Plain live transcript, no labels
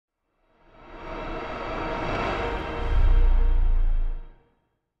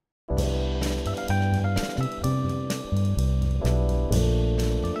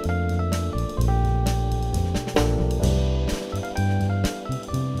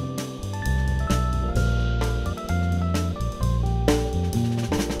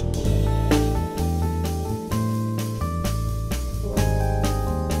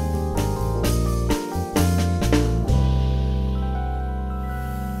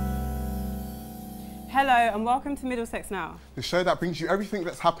Hello and welcome to Middlesex Now, the show that brings you everything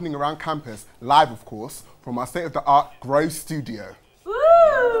that's happening around campus, live of course, from our state-of-the-art Grow studio.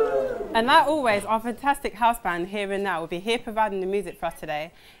 Woo! And like always, our fantastic house band Here and Now will be here providing the music for us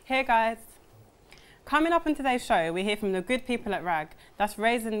today. Here guys. Coming up on today's show, we hear from the good people at RAG, that's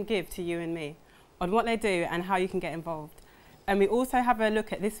Raise and Give to you and me, on what they do and how you can get involved. And we also have a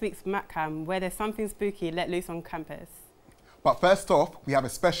look at this week's McKay, where there's something spooky let loose on campus. But first off, we have a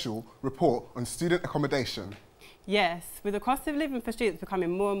special report on student accommodation. Yes, with the cost of living for students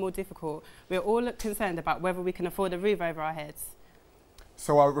becoming more and more difficult, we're all concerned about whether we can afford a roof over our heads.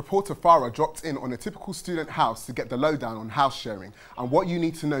 So our reporter Farah dropped in on a typical student house to get the lowdown on house sharing and what you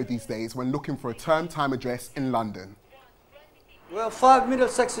need to know these days when looking for a term time address in London. Well, 5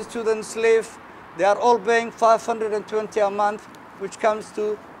 Middlesex students live. They are all paying 520 a month, which comes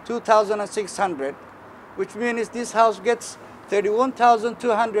to 2,600, which means this house gets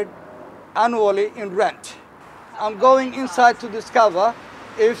 31,200 annually in rent. I'm going inside to discover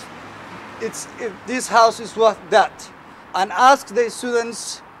if this house is worth that, and ask the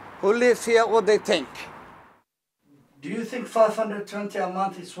students who live here what they think. Do you think 520 a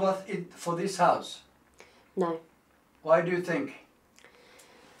month is worth it for this house? No. Why do you think?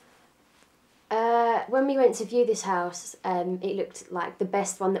 When we went to view this house, it looked like the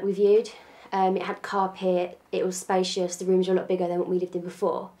best one that we viewed. It had carpet, it was spacious, the rooms were a lot bigger than what we lived in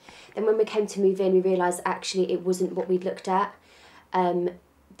before. Then when we came to move in, we realised actually it wasn't what we'd looked at. The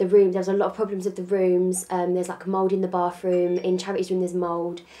room, there was a lot of problems with the rooms. There's like mould in the bathroom, in Charity's room there's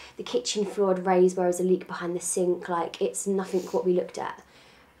mould. The kitchen floor had raised where there was a leak behind the sink, like it's nothing what we looked at.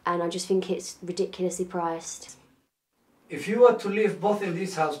 And I just think it's ridiculously priced. If you were to live both in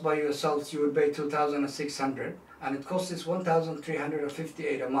this house by yourselves, you would pay 2,600, and it costs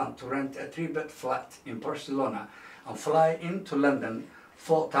 1,358 a month to rent a 3-bed flat in Barcelona and fly into London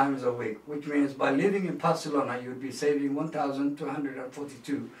 4 times a week, which means by living in Barcelona you would be saving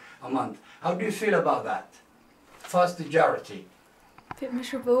 1,242 a month. How do you feel about that? First to Charity. A bit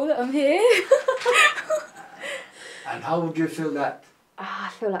miserable that I'm here. And how would you feel that? I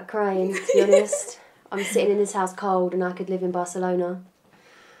feel like crying, to be honest. I'm sitting in this house cold and I could live in Barcelona.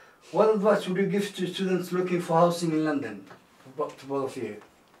 What advice would you give to students looking for housing in London, to both of you?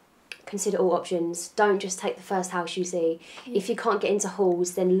 Consider all options. Don't just take the first house you see. If you can't get into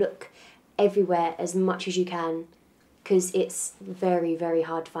halls, then look everywhere as much as you can, because it's very, very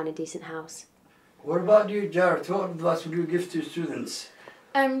hard to find a decent house. What about you, Jared? What advice would you give to students?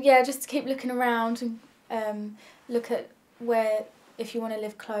 Yeah, just to keep looking around and look at where, if you want to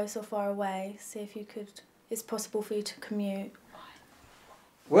live close or far away, see if it's possible for you to commute.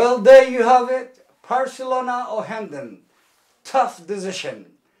 Well, there you have it. Barcelona or Hendon. Tough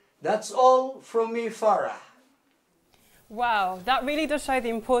decision. That's all from me, Farah. Wow, that really does show the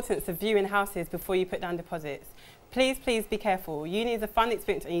importance of viewing houses before you put down deposits. Please, please be careful. Uni is a fun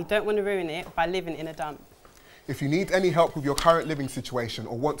experience and you don't want to ruin it by living in a dump. If you need any help with your current living situation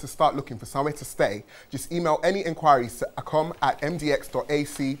or want to start looking for somewhere to stay, just email any inquiries to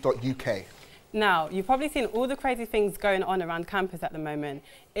acom@mdx.ac.uk. Now, you've probably seen all the crazy things going on around campus at the moment.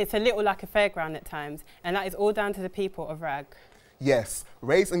 It's a little like a fairground at times, and that is all down to the people of RAG. Yes,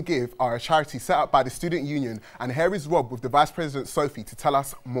 Raise and Give are a charity set up by the Student Union, and here is Rob with the Vice President Sophie to tell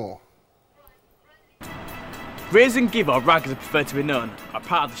us more. Raise and Give, or RAG as I prefer to be known, are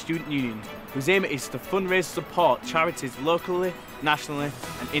part of the Student Union, whose aim is to fundraise and support charities locally, nationally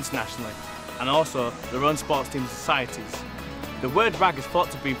and internationally, and also their own sports teams and societies. The word RAG is thought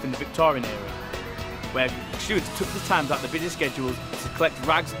to be from the Victorian era, where students took the time out of their busy schedules to collect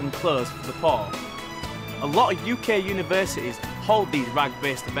rags and clothes for the poor. A lot of UK universities hold these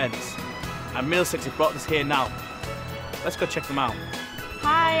RAG-based events, and Middlesex have brought this here now. Let's go check them out.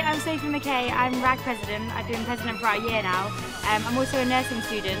 Hi, I'm Sophie McKay. I'm RAG President. I've been President for about a year now. I'm also a nursing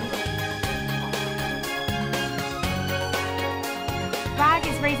student. RAG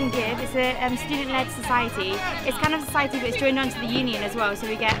is Raise and Give. It's a student-led society. It's kind of a society but it's joined onto the union as well, so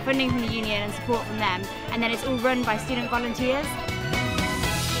we get funding from the union and support from them, and then it's all run by student volunteers.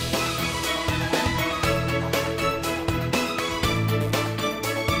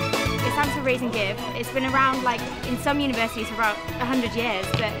 Raise and Give. It's been around like in some universities for about 100 years,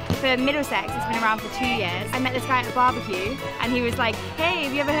 but for Middlesex it's been around for 2 years. I met this guy at a barbecue and he was like, hey,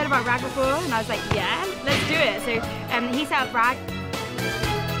 have you ever heard about RAG before? And I was like, yeah, let's do it. So he set up RAG.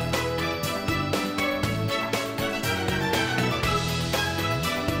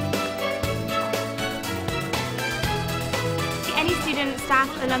 Any student, staff,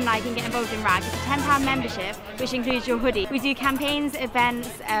 alumni can get involved in RAG. It's a £10 membership, which includes your hoodie. We do campaigns, events,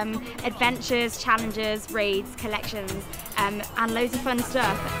 adventures, challenges, raids, collections, and loads of fun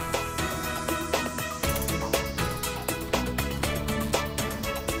stuff.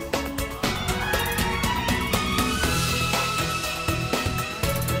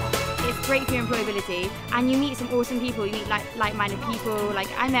 great for your employability, and you meet some awesome people. You meet like-minded people. Like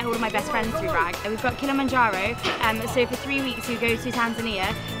I met all of my best friends through RAG. And we've got Kilimanjaro. So for 3 weeks you go to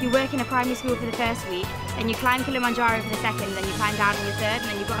Tanzania. You work in a primary school for the first week, and you climb Kilimanjaro for the second, then you climb down on the third,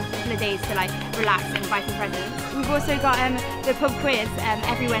 and then you've got a couple of days to like relax and buy some presents. We've also got the pub quiz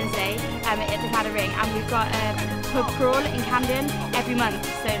every Wednesday at the Cadder Ring, and we've got pub crawl in Camden every month.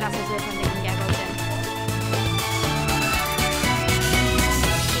 So that's also a fun thing you can get involved in.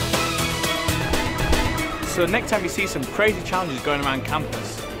 So next time you see some crazy challenges going around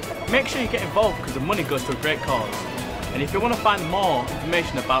campus, make sure you get involved because the money goes to a great cause. And if you want to find more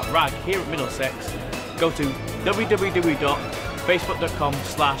information about RAG here at Middlesex, go to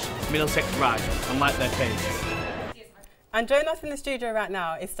www.facebook.com/MiddlesexRag and like their page. And join us in the studio right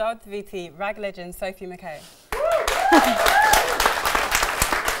now is Star VT RAG legend Sophie McKay.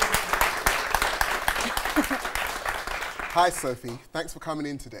 Hi Sophie, thanks for coming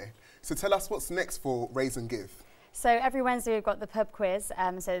in today. So tell us what's next for Raise and Give. So every Wednesday we've got the pub quiz,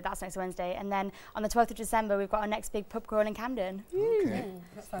 so that's next Wednesday, and then on the 12th of December we've got our next big pub crawl in Camden. Okay.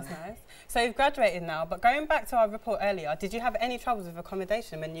 That sounds nice. So you've graduated now, but going back to our report earlier, did you have any troubles with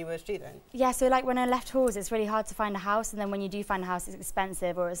accommodation when you were a student? Yeah, so like when I left halls it's really hard to find a house, and then when you do find a house it's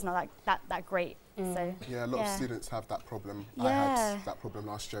expensive or it's not like that great. So yeah, a lot of students have that problem. Yeah. I had that problem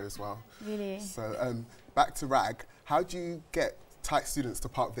last year as well. Really? So back to RAG, how do you get tight students to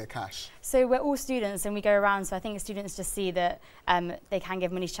park their cash? So we're all students and we go around, so I think students just see that they can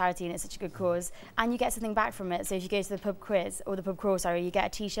give money to charity and it's such a good cause, and you get something back from it. So if you go to the pub quiz, or the pub crawl, sorry, you get a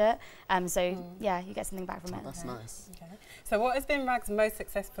t-shirt, yeah, you get something back from it. That's nice. Okay. So what has been RAG's most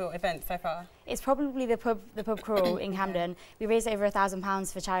successful event so far? It's probably the pub crawl in Camden. We raised over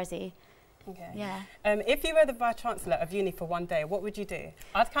 £1,000 for charity. Okay. Yeah. If you were the Vice-Chancellor of uni for one day, what would you do?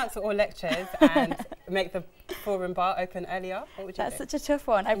 I'd cancel all lectures and make the forum bar open earlier. What would you do? That's such a tough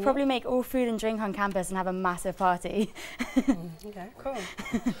one. I'd probably make all food and drink on campus and have a massive party. Okay, cool.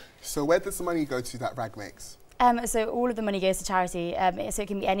 So where does the money go to that RAG makes? So all of the money goes to charity, so it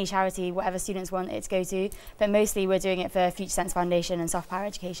can be any charity, whatever students want it to go to, but mostly we're doing it for Future Sense Foundation and Soft Power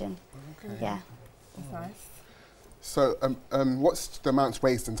Education. Okay. Yeah. That's nice. So what's the amounts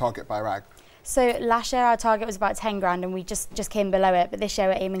raised and target by RAG? So last year our target was about 10 grand and we just came below it, but this year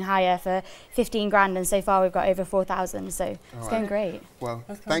we're aiming higher for 15 grand, and so far we've got over 4,000, so it's going great. Well,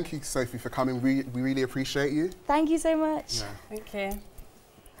 thank you Sophie for coming, we really appreciate you. Thank you so much. Yeah. Thank you.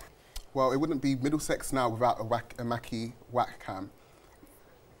 Well, it wouldn't be Middlesex Now without a McKay whack cam.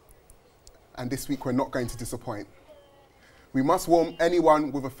 And this week we're not going to disappoint. We must warn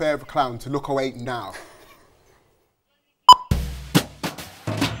anyone with a fear of a clown to look away now.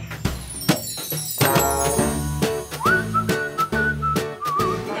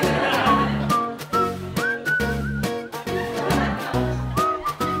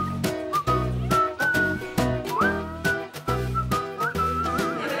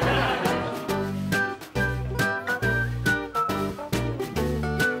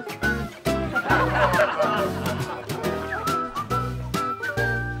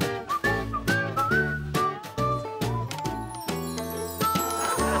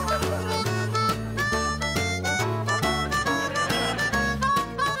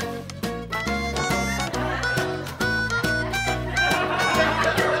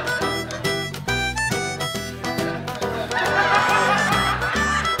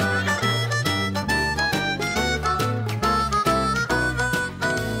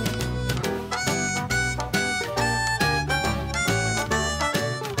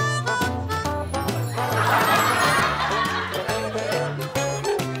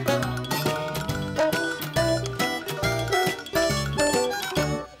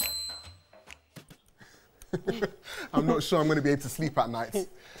 I'm not sure I'm going to be able to sleep at night.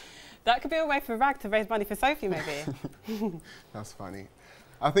 That could be a way for RAG to raise money for Sophie, maybe. That's funny.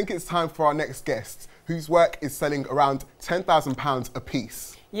 I think it's time for our next guest, whose work is selling around £10,000 a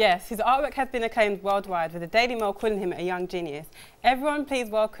piece. Yes, his artwork has been acclaimed worldwide, with the Daily Mail calling him a young genius. Everyone please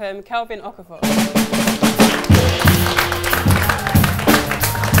welcome Kelvin Okafor.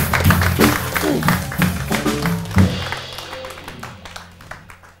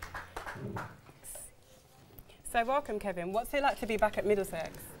 So welcome, Kevin. What's it like to be back at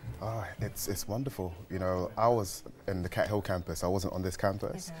Middlesex? It's wonderful. You know, I was in the Cat Hill campus. I wasn't on this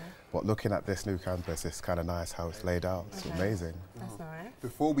campus. But looking at this new campus, it's kind of nice how it's laid out. It's amazing. That's all right.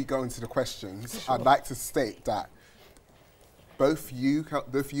 Before we go into the questions, I'd like to state that both you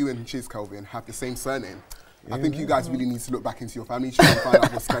and Chiz Kelvin have the same surname. I think you guys really need to look back into your family tree and find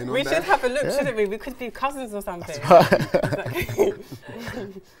out what's going on there. We should have a look, shouldn't we? We could be cousins or something.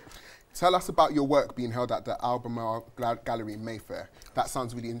 Tell us about your work being held at the Albemarle Gallery in Mayfair. That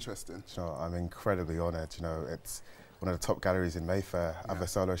sounds really interesting. You know, I'm incredibly honoured. You know, it's one of the top galleries in Mayfair. I have a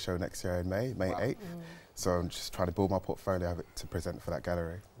solo show next year in May 8th. So I'm just trying to build my portfolio to present for that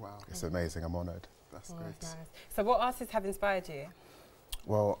gallery. Wow. It's amazing, I'm honoured. That's great. That's nice. So what artists have inspired you?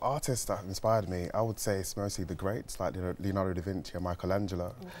 Well, artists that have inspired me, I would say it's mostly the greats like Leonardo da Vinci and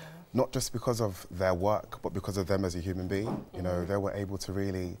Michelangelo. Not just because of their work, but because of them as a human being. You know, they were able to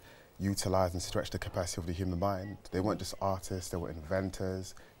really utilise and stretch the capacity of the human mind. They weren't just artists, they were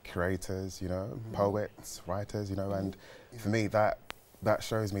inventors, creators, you know, poets, writers, you know, and for me that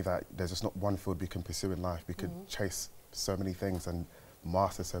shows me that there's just not one field we can pursue in life. We could chase so many things and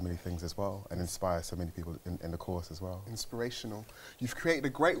master so many things as well, and inspire so many people in the course as well. Inspirational. You've created a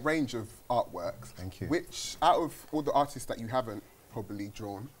great range of artworks. Thank you. Which, out of all the artists that you haven't probably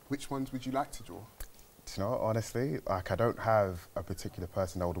drawn, which ones would you like to draw? You know, honestly, like I don't have a particular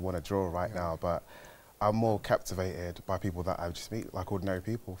person I would want to draw right now, but I'm more captivated by people that I just meet, like ordinary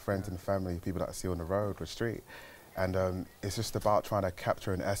people, friends and family, people that I see on the road or street. And it's just about trying to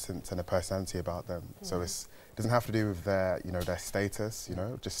capture an essence and a personality about them. So it doesn't have to do with their, you know, their status, you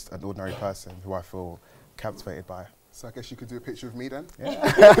know, just an ordinary person who I feel captivated by. So I guess you could do a picture of me then?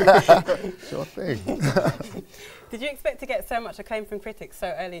 Yeah. Sure thing. Did you expect to get so much acclaim from critics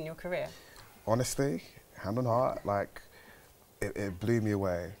so early in your career? Honestly, hand on heart, like, it blew me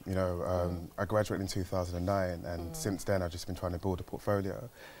away. You know, I graduated in 2009, and since then I've just been trying to build a portfolio.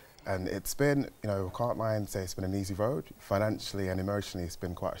 And it's been, you know, I can't lie and say it's been an easy road. Financially and emotionally, it's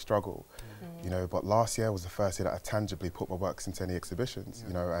been quite a struggle. You know, but last year was the first year that I tangibly put my works into any exhibitions,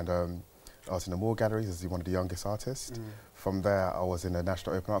 you know, and I was in the Moore Galleries as one of the youngest artists. From there, I was in a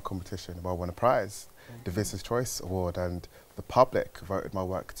national open art competition where I won a prize, the Visitor's Choice Award, and the public voted my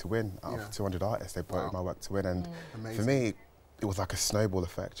work to win. Out of 200 artists, they voted my work to win. And for me, it was like a snowball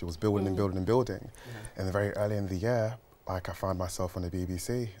effect. It was building and building and building. And very early in the year, like I found myself on the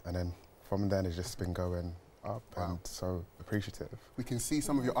BBC, and then from then it's just been going up, and so appreciative. We can see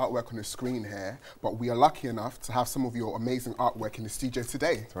some of your artwork on the screen here, but we are lucky enough to have some of your amazing artwork in the studio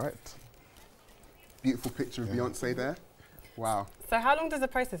today. That's right. Beautiful picture of Beyonce there. Wow. So how long does the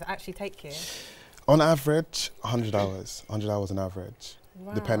process actually take you? On average, 100 hours. 100 hours on average.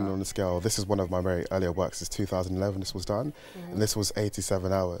 Depending on the scale. This is one of my very earlier works. It's 2011 this was done, and this was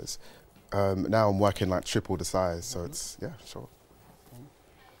 87 hours. Now I'm working like triple the size, so it's, yeah, sure.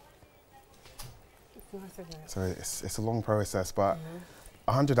 It's nice, isn't it? So it's a long process, but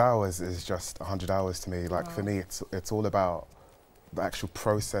 100 hours is just 100 hours to me. Like for me, it's all about the actual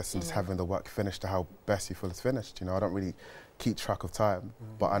process and just having the work finished to how best you feel it's finished. You know, I don't really keep track of time,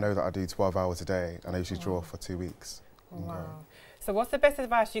 but I know that I do 12 hours a day, and I usually draw for 2 weeks. Wow. So what's the best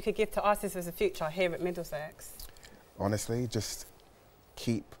advice you could give to artists of the future here at Middlesex? Honestly, just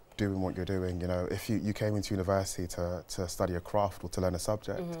keep doing what you're doing. You know, if you came into university to study a craft or to learn a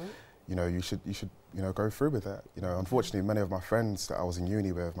subject, you know, you should you know, go through with it. You know, unfortunately, many of my friends that I was in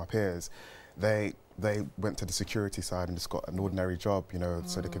uni with, my peers, they went to the security side and just got an ordinary job, you know,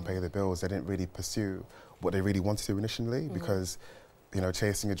 so they can pay their bills. They didn't really pursue what they really wanted to initially, because, you know,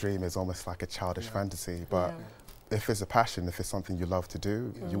 chasing a dream is almost like a childish fantasy. But if it's a passion, if it's something you love to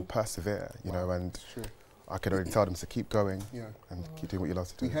do, you'll persevere, you know, and I could only tell them to keep going and keep doing what you love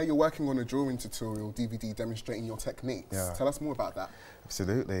to do. We hear you're working on a drawing tutorial DVD demonstrating your techniques. Tell us more about that.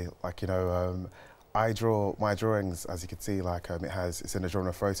 Absolutely. Like, you know, I draw my drawings, as you can see, like it's in the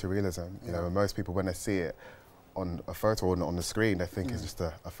genre of photorealism. You know, and most people, when they see it on a photo or on the screen, they think it's just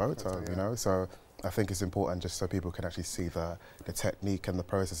a photo, you know. So I think it's important just so people can actually see the technique and the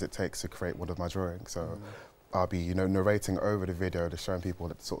process it takes to create one of my drawings. So I'll be, you know, narrating over the video, just showing people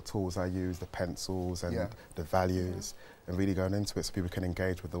the sort of tools I use, the pencils and the values, and really going into it so people can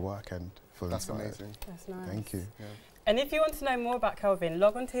engage with the work and feel inspired. That's amazing. That's nice. Thank you. And if you want to know more about Kelvin,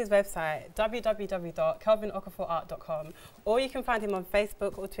 log on to his website, www.kelvinokaforart.com, or you can find him on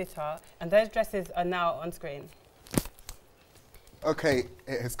Facebook or Twitter, and those addresses are now on screen. Okay,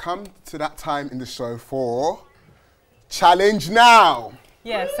 it has come to that time in the show for Challenge Now.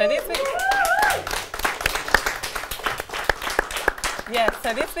 Yeah, so this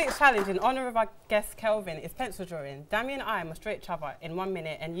week's challenge, in honour of our guest Kelvin, is pencil drawing. Dami and I must draw each other in 1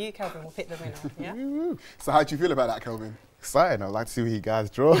 minute, and you, Kelvin, will pick the winner. Yeah. So how do you feel about that, Kelvin? Exciting. I'd like to see what you guys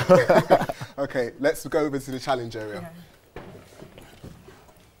draw. Okay, let's go over to the challenge area.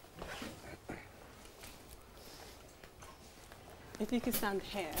 If you could stand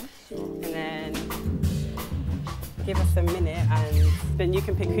here, and then give us a minute, and then you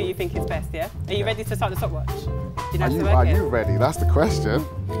can pick who you think is best, yeah? Are you ready to start the stopwatch? Are you ready? That's the question.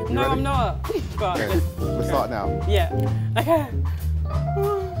 No, I'm not. But okay, let's start now. Yeah. Okay.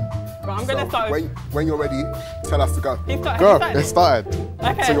 But I'm going to start with... When you're ready, tell us to go. Go, it started.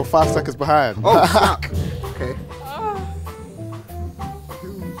 Okay. So you're 5 seconds behind. Oh, snap. Okay.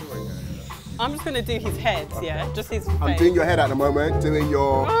 I'm just going to do his head, yeah? Just his face. I'm doing your head at the moment, doing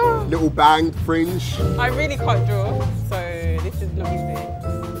your little bang fringe. I really can't draw, so this is not easy.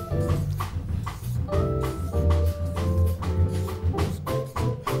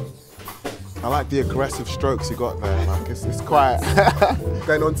 I like the aggressive strokes you got there. Like it's quite.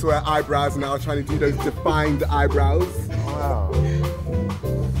 Going on to her eyebrows now, trying to do those defined eyebrows. Wow.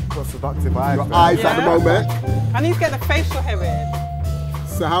 Got seductive eyes. Your eyes at the moment. I need to get the facial hair in.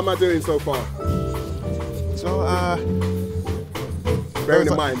 So how am I doing so far? So bearing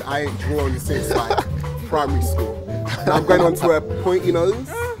in mind, I ain't drawn since like primary school. Now I'm going on to a pointy nose.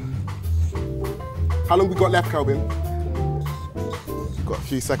 How long we got left, Kelvin? Got a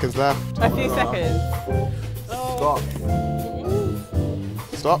few seconds left. A few seconds. Stop.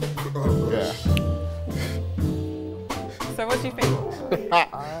 Stop. Yeah. So what do you think?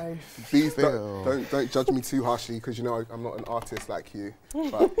 Please don't judge me too harshly because you know I'm not an artist like you.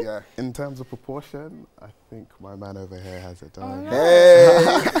 But yeah. In terms of proportion, I think my man over here has it done. Oh, no.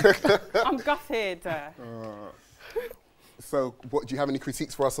 Hey! I'm gutted. So what, do you have any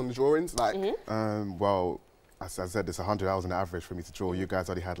critiques for us on the drawings? Like, well, as I said, it's 100 hours an average for me to draw. You guys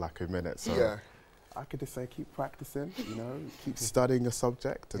already had like a minute, so yeah. I could just say keep practicing, you know, keep studying your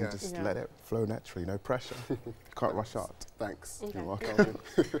subject and just let it flow naturally, no pressure. Can't rush art. Thanks. Okay. You're welcome.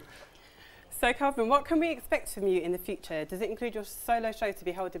 So Kelvin, what can we expect from you in the future? Does it include your solo show to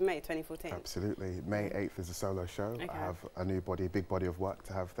be held in May 2014? Absolutely. May 8th is a solo show. Okay. I have a new body, a big body of work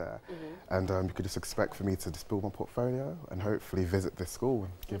to have there. And you could just expect for me to just build my portfolio and hopefully visit this school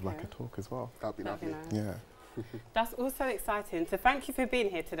and give like a talk as well. That'd be lovely. Nice. Yeah. That's also exciting. So thank you for being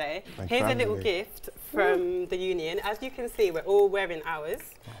here today. Thanks Here's for a little having me. gift from the union. As you can see, we're all wearing ours.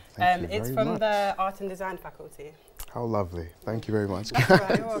 Thank you it's very from much. the Art and Design faculty. How lovely. Thank you very much. That's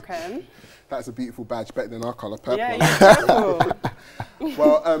right, you're welcome. That's a beautiful badge, better than our colour purple. Yeah, you're beautiful.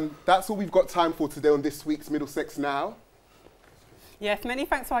 Well, that's all we've got time for today on this week's Middlesex Now. Yes, many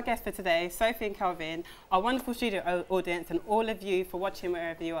thanks to our guests for today, Sophie and Kelvin, our wonderful studio audience, and all of you for watching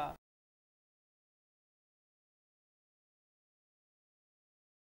wherever you are.